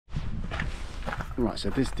Right, so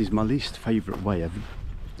this is my least favourite way of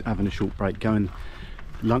having a short break, going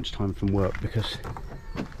lunchtime from work, because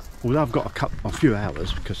although I've got a few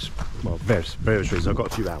hours, because, well, various reasons I've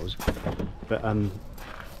got a few hours, but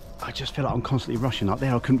I just feel like I'm constantly rushing. Up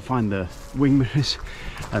there I couldn't find the wing mirrors,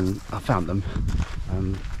 and I found them.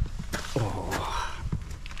 Oh,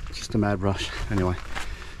 just a mad rush. Anyway,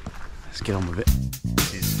 let's get on with it.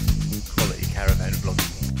 This is quality caravan vlogging.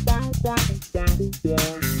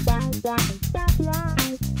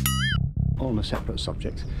 On a separate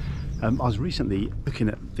subject, I was recently looking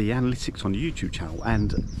at the analytics on the YouTube channel,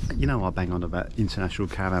 and you know I bang on about international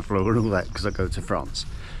caravan vlogger and all that because I go to France.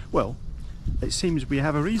 Well, it seems we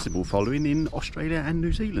have a reasonable following in Australia and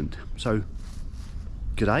New Zealand. So,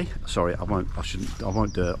 g'day. Sorry, I won't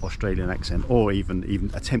do an Australian accent or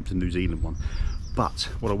even attempt a New Zealand one. But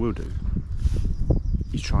what I will do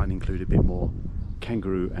is try and include a bit more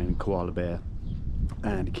kangaroo and koala bear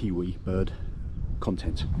and kiwi bird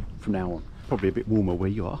content from now on. Probably a bit warmer where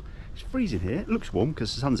you are. It's freezing here. It looks warm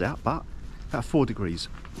because the sun's out, but about 4 degrees.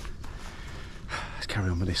 Let's carry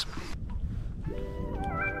on with this.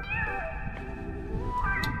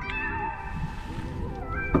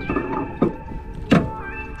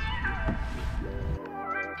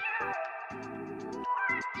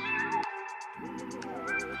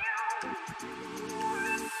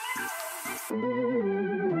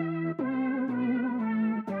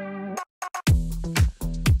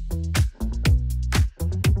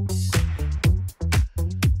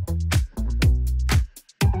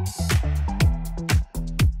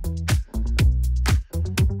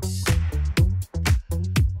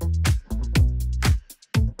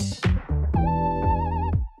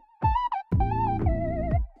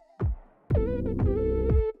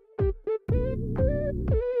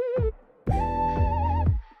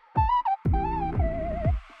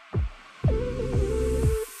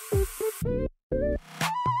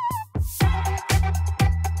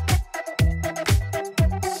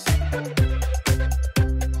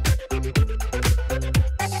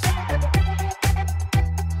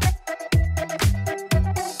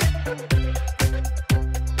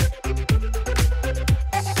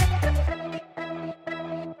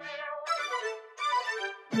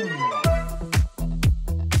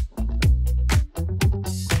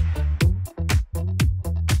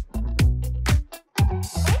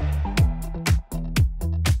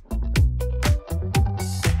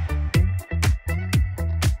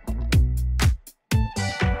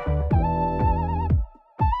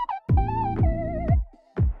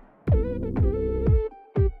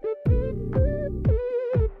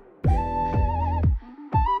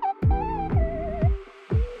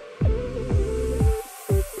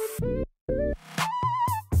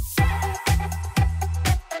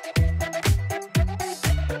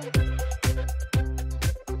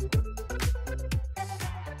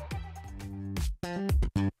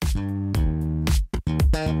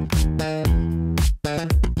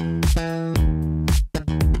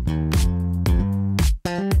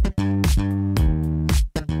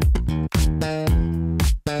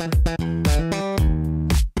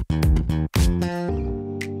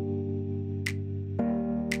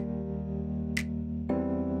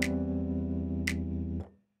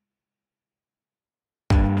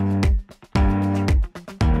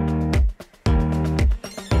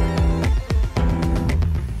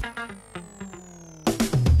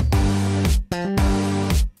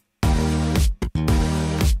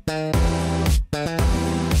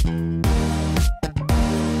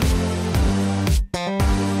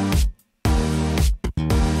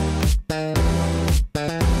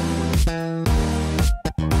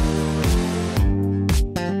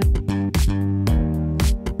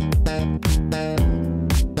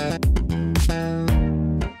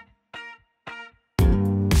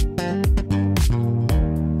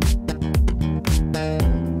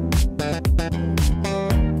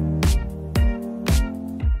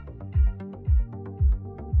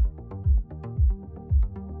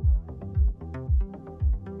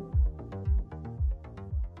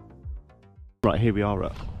 Right, here we are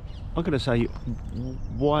at, I'm going to say,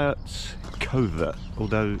 Wyatts Covert,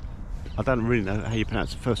 although I don't really know how you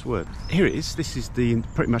pronounce the first word. Here it is. This is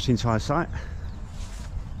pretty much the entire site.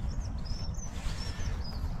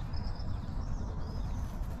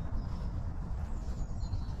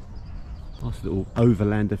 Nice little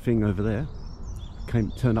overlander thing over there.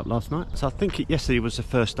 Turned up last night. So I think yesterday was the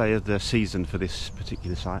first day of the season for this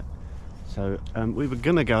particular site. So we were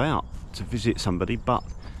going to go out to visit somebody, but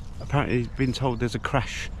apparently been told there's a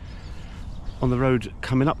crash on the road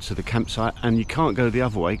coming up to the campsite, and you can't go the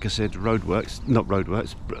other way because they're roadworks, not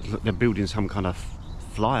roadworks, but they're building some kind of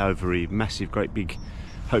flyover-y, massive, great big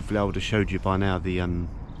hopefully I would have showed you by now the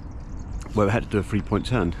where I had to do a 3-point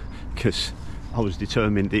turn, because I was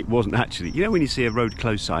determined it wasn't actually, you know when you see a road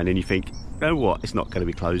closed sign and you think, you know what, it's not going to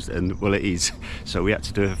be closed, and well it is. So we had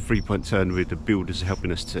to do a 3-point turn with the builders helping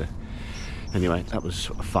us to, anyway, that was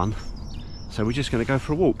sort of fun. So we're just going to go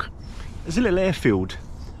for a walk. There's a little airfield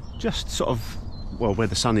just sort of, well, where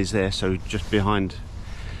the sun is there, so just behind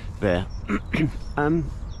there.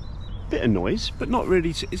 Bit of noise, but not really.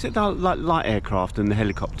 Is it like light aircraft and the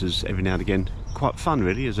helicopters every now and again? Quite fun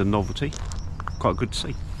really, as a novelty. Quite good to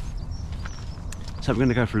see. So we're going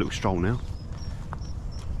to go for a little stroll now.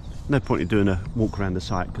 No point in doing a walk around the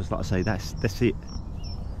site, because like I say, that's it.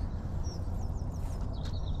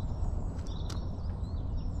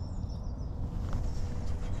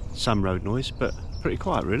 Some road noise, but pretty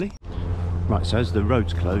quiet really. Right, so as the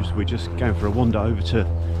road's closed, we're just going for a wander over to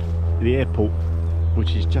the airport,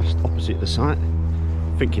 which is just opposite the site.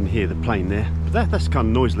 I think you can hear the plane there, but that's the kind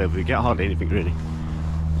of noise level you get, hardly anything really.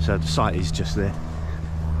 So the site is just there.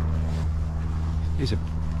 It's a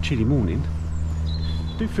chilly morning.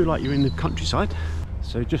 I do feel like you're in the countryside.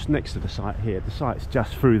 So just next to the site here, the site's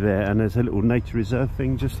just through there, and there's a little nature reserve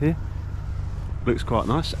thing just here. Looks quite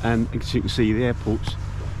nice, and as you can see the airport's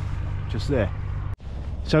just there.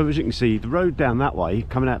 So as you can see, the road down that way,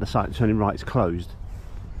 coming out the site and turning right, is closed.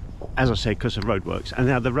 As I said, because of roadworks, and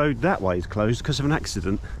now the road that way is closed because of an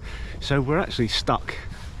accident. So we're actually stuck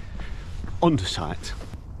on the site.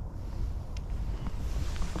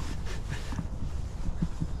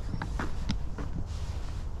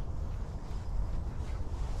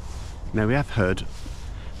 Now we have heard,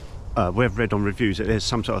 we've read on reviews that there's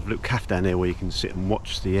some sort of little cafe down there where you can sit and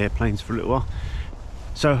watch the airplanes for a little while.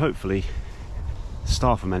 So hopefully the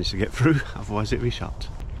staff will manage to get through, otherwise it'll be shut.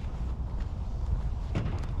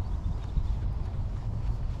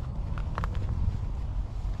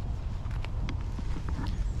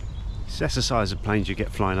 So that's the size of planes you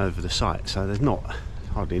get flying over the site, so there's not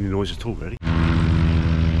hardly any noise at all really.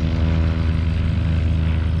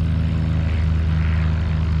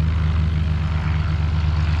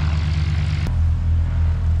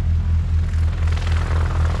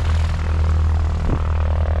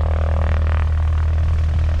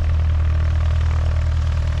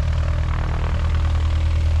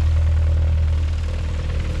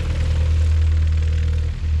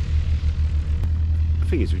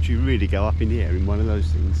 The thing is, would you really go up in the air in one of those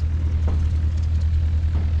things?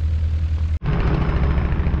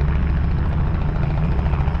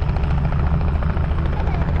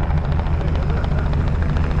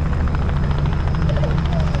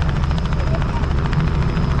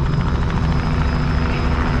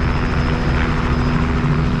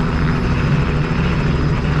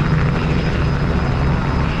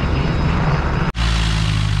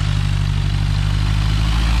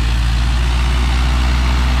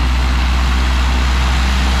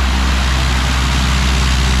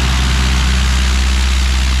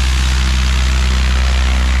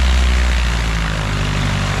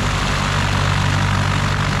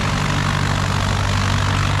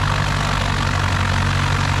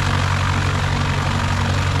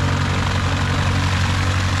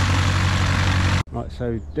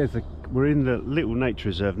 So we're in the little nature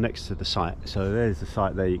reserve next to the site. So there's the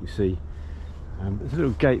site there, you can see. There's a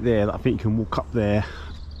little gate there that I think you can walk up there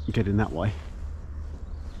and get in that way.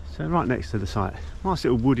 So right next to the site, nice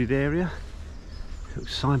little wooded area. Little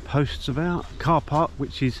signposts about. Car park,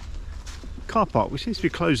 which seems to be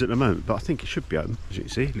closed at the moment, but I think it should be open. As you can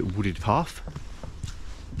see, a little wooded path.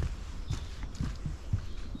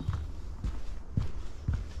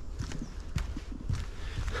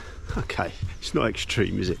 Okay, it's not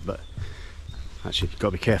extreme, is it? But actually, you've got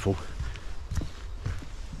to be careful.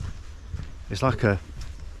 It's like a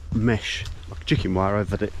mesh, like chicken wire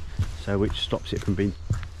over it, so which stops it from being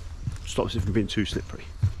too slippery.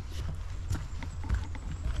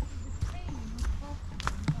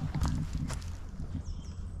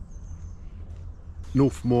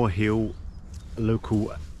 Northmore Hill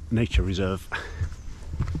Local Nature Reserve.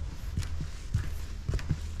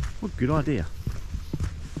 What a good idea.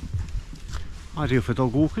 Ideal for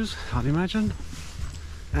dog walkers, I'd imagine,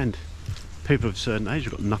 and people of a certain age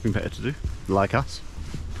have got nothing better to do, like us.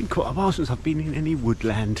 It's been quite a while since I've been in any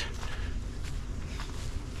woodland.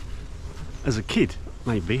 As a kid,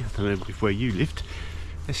 maybe, I don't know if where you lived,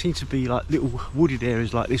 there seemed to be like little wooded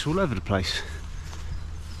areas like this all over the place.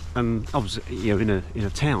 And I was, you know, in a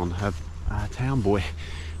town, a town boy,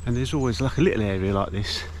 and there's always like a little area like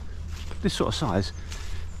this sort of size,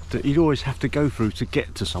 that you'd always have to go through to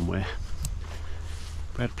get to somewhere.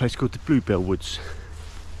 We had a place called the Bluebell Woods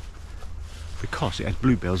because it had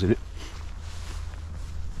bluebells in it.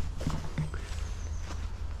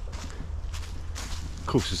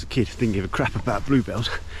 course, as a kid, didn't give a crap about bluebells.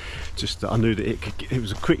 Just that I knew that it was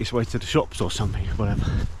the quickest way to the shops or something, whatever.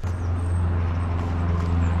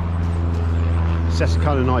 So that's the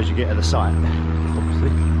kind of noise you get at the site, obviously.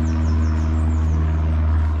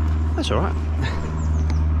 That's all right.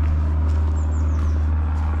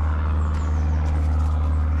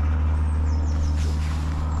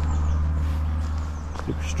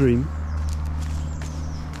 Little stream.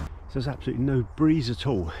 So there's absolutely no breeze at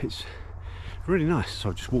all. It's really nice. So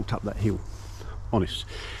I just walked up that hill. Honest,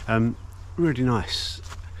 really nice.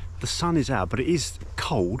 The sun is out, but it is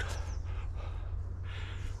cold.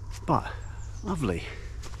 But lovely.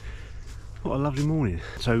 What a lovely morning.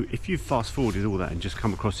 So if you fast forwarded all that and just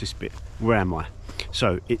come across this bit, where am I?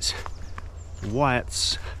 So it's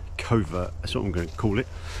Wyatts Covert, that's what I'm going to call it.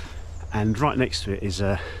 And right next to it is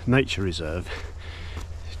a nature reserve,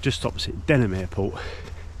 just opposite Denham Airport,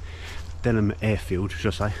 Denham Airfield,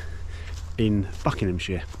 should I say, in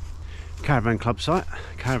Buckinghamshire. Caravan club site,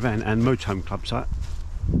 caravan and motorhome club site.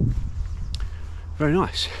 Very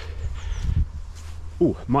nice.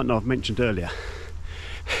 Oh, might not have mentioned earlier,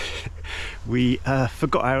 we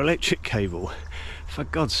forgot our electric cable, for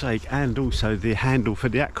God's sake, and also the handle for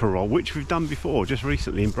the aqua roll, which we've done before just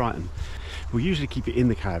recently in Brighton. We usually keep it in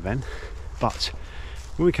the caravan, but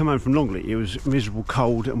when we come home from Longley it was miserable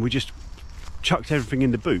cold and we just chucked everything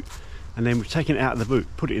in the boot, and then we've taken it out of the boot,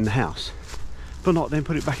 put it in the house, but not then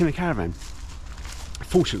put it back in the caravan.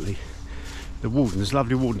 Fortunately, the wardens,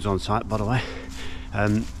 lovely wardens on site by the way,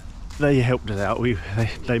 they helped us out.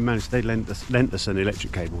 They lent us an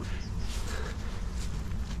electric cable.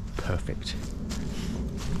 Perfect.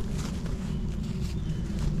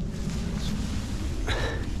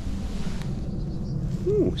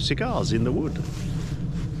 Ooh, cigars in the wood.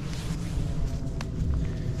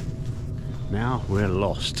 Now we're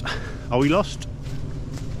lost. Are we lost?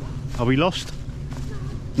 Are we lost?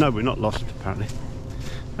 No, we're not lost apparently.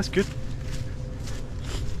 That's good.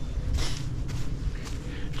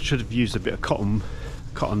 Should have used a bit of cotton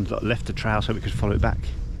that left the trail so we could follow it back.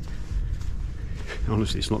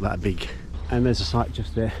 Honestly, it's not that big. And there's a site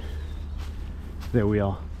just there. There we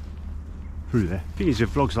are. Through there. The thing is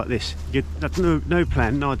with vlogs like this, you have no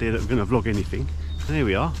plan, no idea that we're going to vlog anything. And there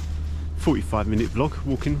we are. 45-minute vlog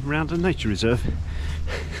walking around a nature reserve.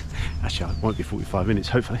 Actually, it won't be 45 minutes,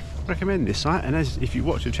 hopefully. I recommend this site, and as if you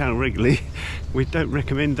watch the channel regularly, we don't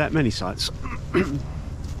recommend that many sites.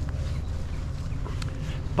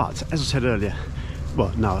 But as I said earlier,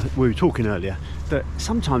 well, no, we were talking earlier, that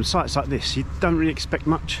sometimes sites like this, you don't really expect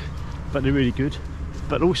much, but they're really good.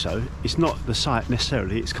 But also, it's not the site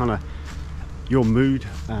necessarily, it's kind of your mood,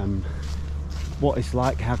 what it's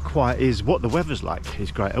like, how quiet it is, what the weather's like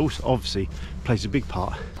is great. Also, obviously, plays a big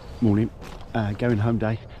part. Morning, going home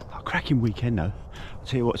day. A cracking weekend though. I'll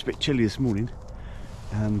tell you what, it's a bit chilly this morning.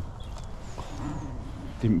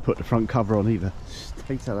 Didn't put the front cover on either.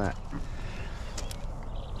 Take to that.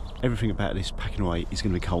 Everything about this packing away is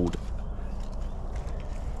going to be cold.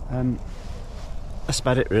 That's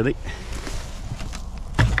about it really.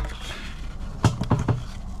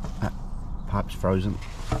 That pipe's frozen.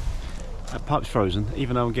 That pipe's frozen,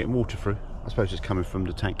 even though I'm getting water through. I suppose it's coming from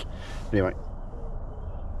the tank. Anyway,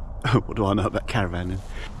 what do I know about caravanning?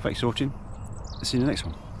 Thanks for watching. See you in the next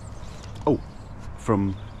one. Oh,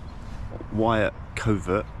 from Wyatts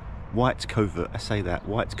Covert, I say that,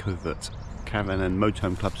 Wyatts Covert Caravan and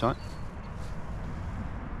Motorhome club site.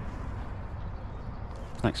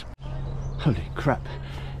 Thanks. Holy crap.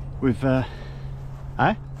 We've I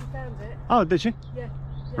found it. Oh, did you? Yeah.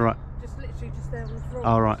 Right. Just literally just there on the floor.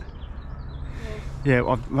 All right. Yeah,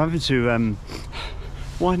 I'm having to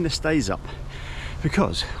wind the stays up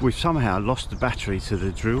because we've somehow lost the battery to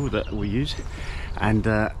the drill that we use, and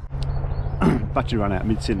battery ran out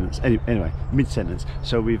mid-sentence. Anyway, mid-sentence.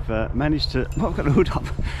 So we've managed to. Well, I've got the hood up.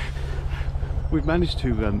 We've managed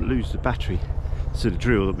to lose the battery to the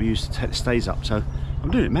drill that we use to take the stays up. So I'm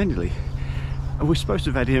doing it manually. And we're supposed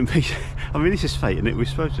to have had EMP. I mean, this is fate, isn't it? We're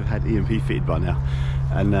supposed to have had EMP fitted by now.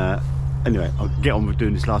 And anyway, I'll get on with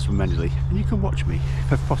doing this last one manually, and you can watch me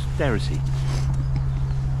for posterity.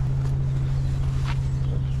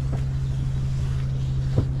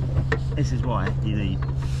 This is why you need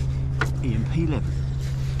EMP level.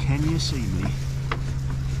 Can you see me?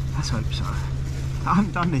 Let's hope so. I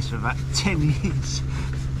haven't done this for about 10 years.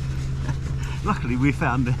 Luckily we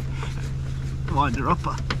found the winder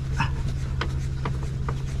upper.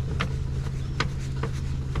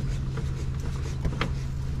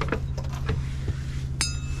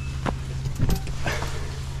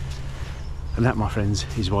 And that, my friends,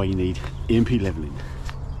 is why you need EMP levelling.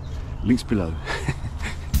 Links below.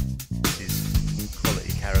 This is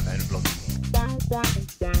quality caravan vlogging.